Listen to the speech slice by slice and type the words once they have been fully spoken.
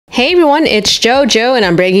Hey everyone, it's JoJo and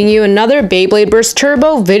I'm bringing you another Beyblade Burst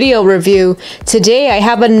Turbo video review. Today I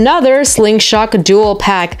have another SlingShock dual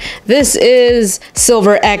pack. This is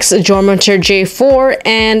Silver X Jormuntor J4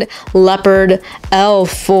 and Leopard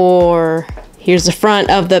L4. Here's the front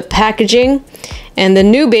of the packaging, and the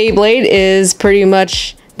new Beyblade is pretty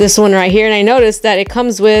much this one right here, and I noticed that it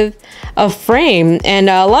comes with a frame, and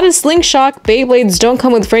a lot of SlingShock Beyblades don't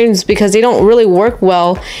come with frames because they don't really work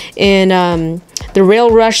well in the Rail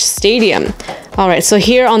Rush Stadium. Alright, so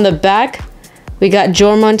here on the back we got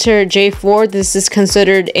Jormuntor J4. This is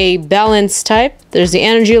considered a balance type. There's the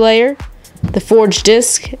energy layer, the forged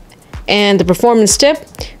disc, and the performance tip.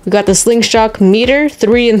 We got the SlingShock meter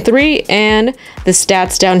 3 and 3, and the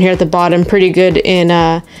stats down here at the bottom. Pretty good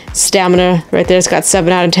in stamina right there. It's got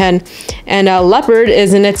 7 out of 10. And Leopard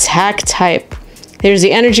is an attack type. There's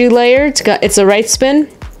the energy layer. It's a right spin,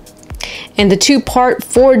 and the 2-part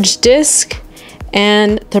forged disc,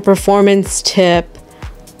 and the performance tip.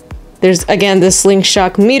 There's again the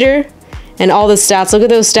SlingShock meter and all the stats. Look at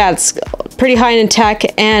those stats. Pretty high in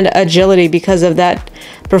attack and agility because of that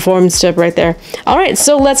performance tip right there. Alright,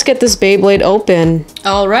 so let's get this Beyblade open.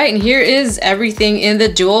 Alright, and here is everything in the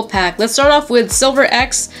dual pack. Let's start off with Silver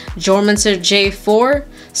X Jormuntor J4.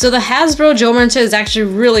 So the Hasbro Jormuntor is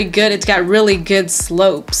actually really good. It's got really good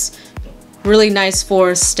slopes. Really nice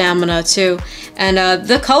for stamina too. And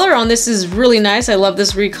the color on this is really nice. I love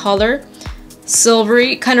this recolor.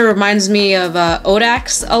 Silvery, kind of reminds me of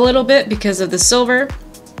Odax a little bit because of the silver.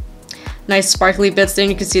 Nice sparkly bits there,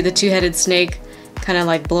 and you can see the two-headed snake kind of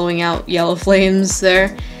like blowing out yellow flames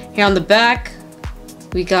there. Here on the back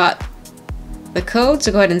we got the code,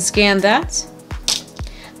 so go ahead and scan that.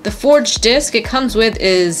 The forged disc it comes with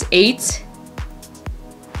is 8.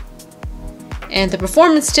 And the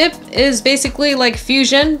performance tip is basically like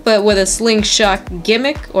Fusion, but with a SlingShock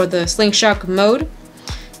gimmick, or the SlingShock mode.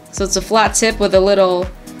 So it's a flat tip with a little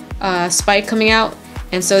spike coming out.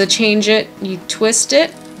 And so to change it, you twist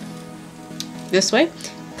it this way,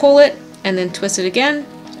 pull it, and then twist it again.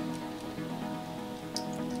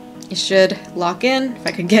 It should lock in, if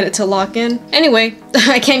I could get it to lock in. Anyway,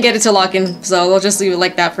 I can't get it to lock in, so we'll just leave it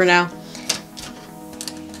like that for now.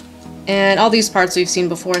 And all these parts we've seen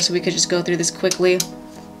before, so we could just go through this quickly.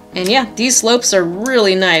 And yeah, these slopes are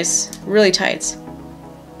really nice, really tight.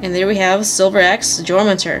 And there we have Silver X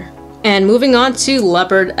Jormuntor. And moving on to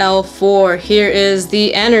Leopard L4. Here is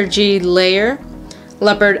the energy layer.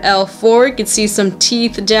 Leopard L4, you can see some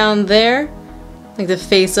teeth down there, like the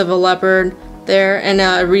face of a leopard there, and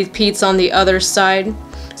it repeats on the other side.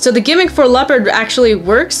 So the gimmick for Leopard actually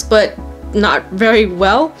works, but not very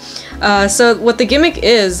well. So what the gimmick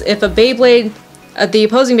is, if a Beyblade, the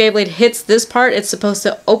opposing Beyblade hits this part, it's supposed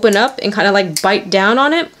to open up and kind of like bite down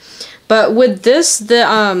on it. But with this,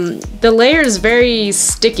 the layer is very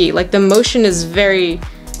sticky. Like the motion is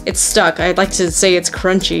it's stuck. I'd like to say it's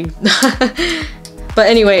crunchy. But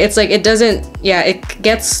anyway, it's like it doesn't, yeah, it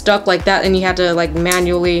gets stuck like that, and you have to like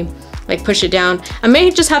manually like push it down. I may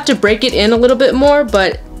just have to break it in a little bit more,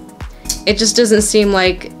 but it just doesn't seem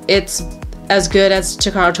like it's as good as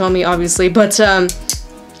Takara told me, obviously. But I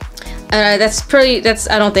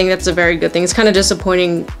don't think that's a very good thing. It's kind of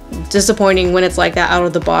disappointing when it's like that out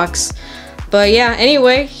of the box. But yeah,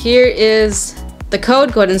 anyway, here is the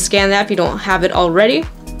code. Go ahead and scan that if you don't have it already.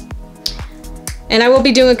 And I will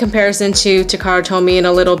be doing a comparison to Takara Tomy in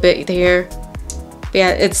a little bit here. But yeah,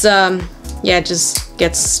 it's yeah, it just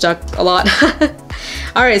gets stuck a lot.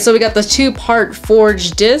 Alright, so we got the 2-part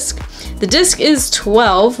forged disc. The disc is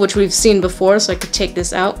 12, which we've seen before, so I could take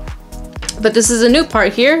this out. But this is a new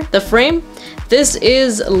part here, the frame. This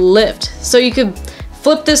is lift. So you could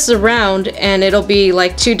flip this around and it'll be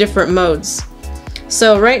like 2 different modes.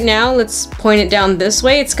 So right now, let's point it down this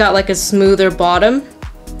way. It's got like a smoother bottom,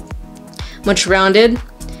 much rounded.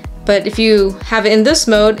 But if you have it in this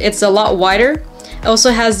mode, it's a lot wider. It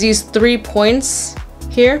also has these 3 points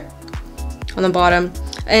here on the bottom.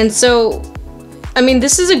 And so, I mean,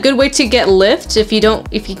 this is a good way to get lift if you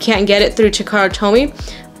can't get it through Takara Tomy.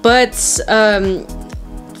 But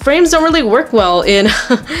frames don't really work well in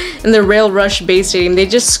in the Rail Rush base stadium. They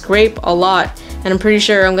just scrape a lot, and I'm pretty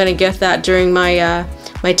sure I'm gonna get that during my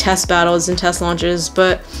my test battles and test launches.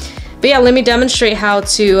 But yeah, let me demonstrate how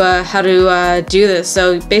to do this.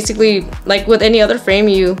 So basically, like with any other frame,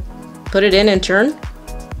 you put it in and turn,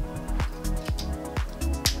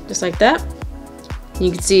 just like that. You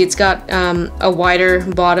can see it's got a wider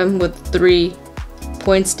bottom with 3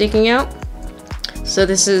 points sticking out. So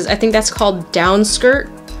this is, I think that's called down skirt.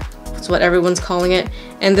 That's what everyone's calling it.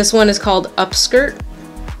 And this one is called up skirt,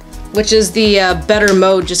 which is the better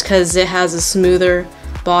mode just because it has a smoother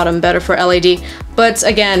bottom, better for LED. But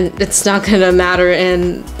again, it's not gonna matter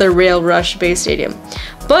in the Rail Rush base stadium.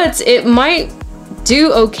 But it might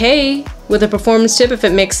do okay with a performance tip if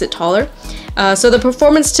it makes it taller. So the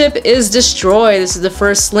performance tip is Destroy. This is the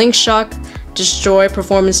first SlingShock Destroy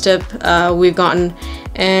performance tip we've gotten.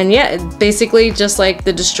 And yeah, basically just like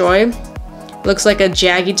the Destroy. Looks like a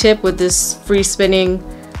jaggy tip with this free spinning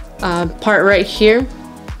part right here.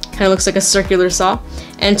 Kind of looks like a circular saw.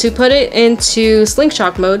 And to put it into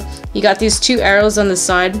SlingShock mode, you got these two arrows on the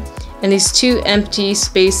side and these two empty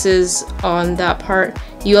spaces on that part.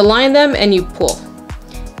 You align them and you pull.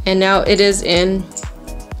 And now it is in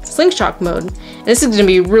SlingShock mode. And this is going to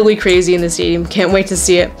be really crazy in the stadium. Can't wait to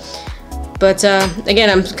see it. But again,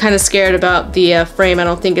 I'm kind of scared about the frame. I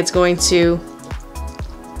don't think it's going to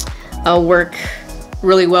work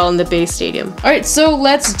really well in the base stadium. Alright, so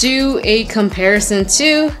let's do a comparison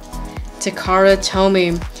to Takara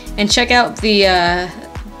Tomy and check out the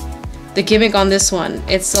gimmick on this one.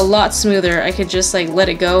 It's a lot smoother. I could just like let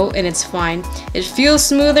it go and it's fine. It feels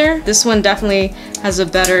smoother. This one definitely has a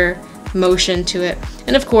better motion to it.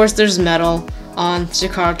 And of course there's metal on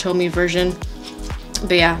Takara Tomy version.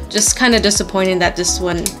 But yeah, just kind of disappointing that this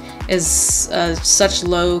one is such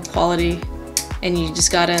low quality and you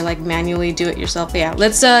just gotta like manually do it yourself. But yeah,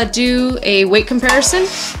 let's do a weight comparison.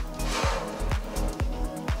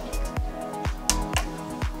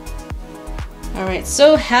 Alright,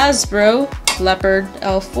 so Hasbro Leopard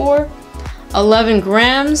L4, 11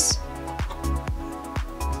 grams.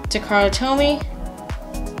 Takara Tomy,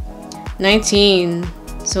 19,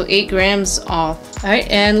 so 8 grams off. Alright,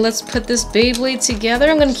 and let's put this Beyblade together.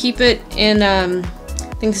 I'm gonna keep it in, I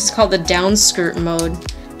think this is called the downskirt mode,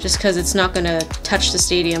 just because it's not gonna touch the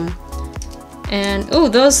stadium. And, oh,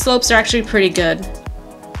 those slopes are actually pretty good.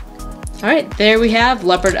 Alright, there we have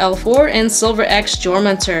Leopard L4 and Silver X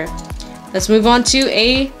Jormuntor. Let's move on to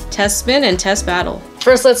a test spin and test battle.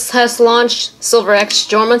 First, let's test launch Silver X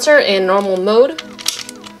Jormuntor in normal mode.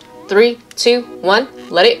 3, 2, 1,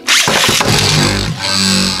 let it.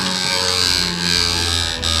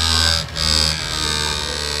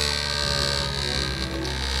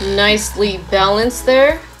 Nicely balanced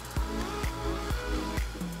there.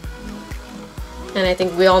 And I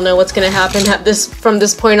think we all know what's gonna happen at from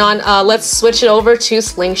this point on. Let's switch it over to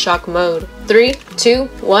SlingShock mode. 3, 2,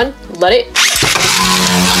 1, let it.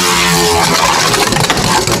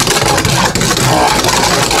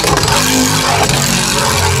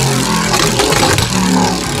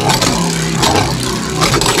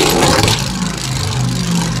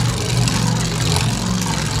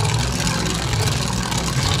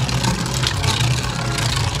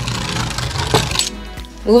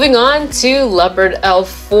 Moving on to Leopard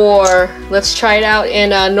L4. Let's try it out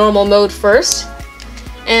in normal mode first.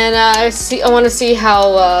 And I want to see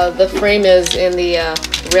how the frame is in the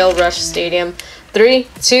Rail Rush Stadium. 3,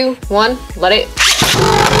 2, 1, let it.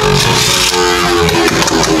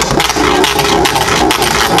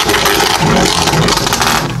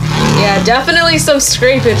 Yeah, definitely some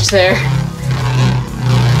scrapage there.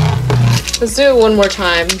 Let's do it one more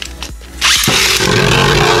time.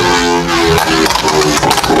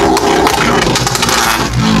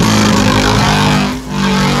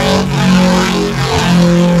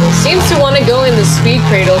 Seems to want to go in the speed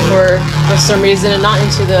cradle for some reason and not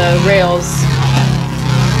into the rails.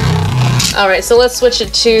 Alright, so let's switch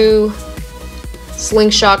it to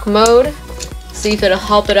SlingShock mode. See if it'll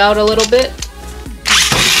help it out a little bit.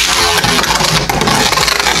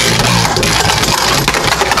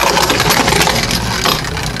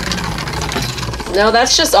 No,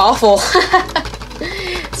 that's just awful.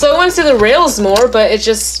 So I went to the rails more, but it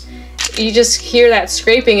just, you just hear that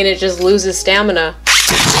scraping and it just loses stamina.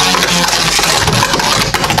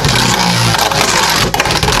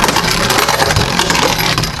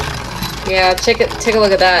 Yeah, take a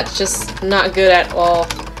look at that. Just not good at all.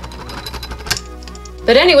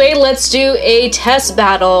 But anyway, let's do a test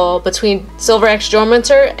battle between Silver X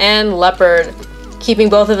Jormuntor and Leopard, keeping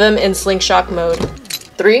both of them in SlingShock mode.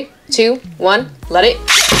 3, 2, 1, let it.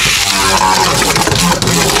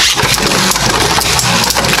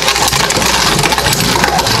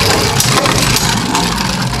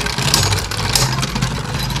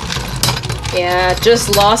 Yeah,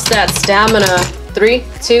 just lost that stamina. 3,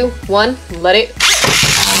 2, 1, let it.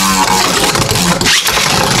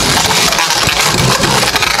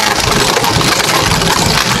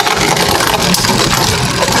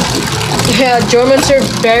 Yeah, Jormuntor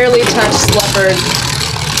barely touched Leopard.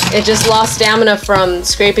 It just lost stamina from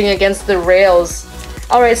scraping against the rails.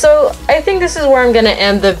 Alright, so I think this is where I'm gonna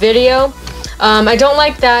end the video. I don't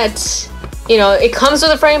like that, you know, it comes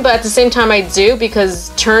with a frame, but at the same time I do, because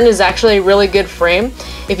Turn is actually a really good frame.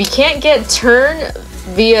 If you can't get turn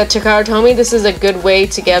via Takara Tomy, this is a good way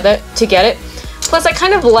to get it. Plus, I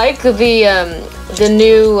kind of like the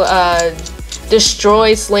new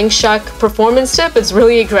destroy SlingShock performance tip. It's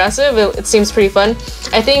really aggressive. It seems pretty fun.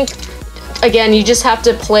 I think, again, you just have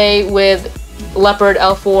to play with Leopard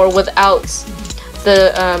L4 without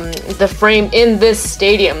the frame in this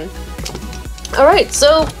stadium. Alright,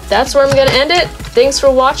 so that's where I'm gonna end it. Thanks for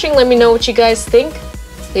watching. Let me know what you guys think.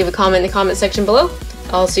 Leave a comment in the comment section below.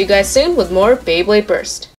 I'll see you guys soon with more Beyblade Burst.